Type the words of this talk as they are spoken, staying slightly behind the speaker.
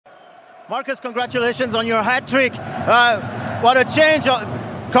Marcus, congratulations on your hat-trick. What a change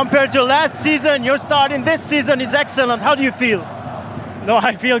compared to last season. Your start in this season is excellent. How do you feel? No,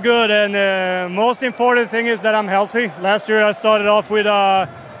 I feel good, and most important thing is that I'm healthy. Last year I started off with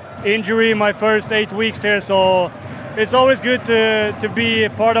injury my first 8 weeks here, so it's always good to be a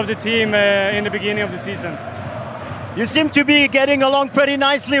part of the team in the beginning of the season. You seem to be getting along pretty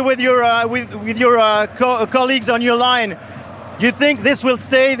nicely with your colleagues on your line. Do you think this will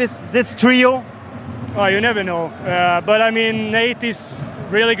stay, this trio? Oh, you never know. But I mean, Nate is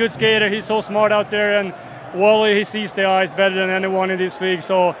really good skater. He's so smart out there, and Wally, he sees the ice better than anyone in this league.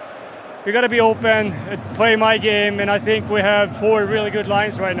 So we got to be open, play my game, and I think we have 4 really good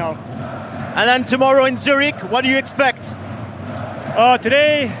lines right now. And then tomorrow in Zurich, what do you expect?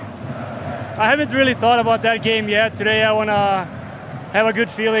 Today, I haven't really thought about that game yet. Today I want to have a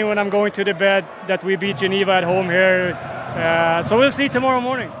good feeling when I'm going to the bed that we beat Geneva at home here. So we'll see tomorrow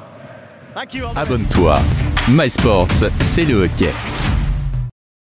morning. Thank you. Abonne-toi. MySports, c'est le hockey.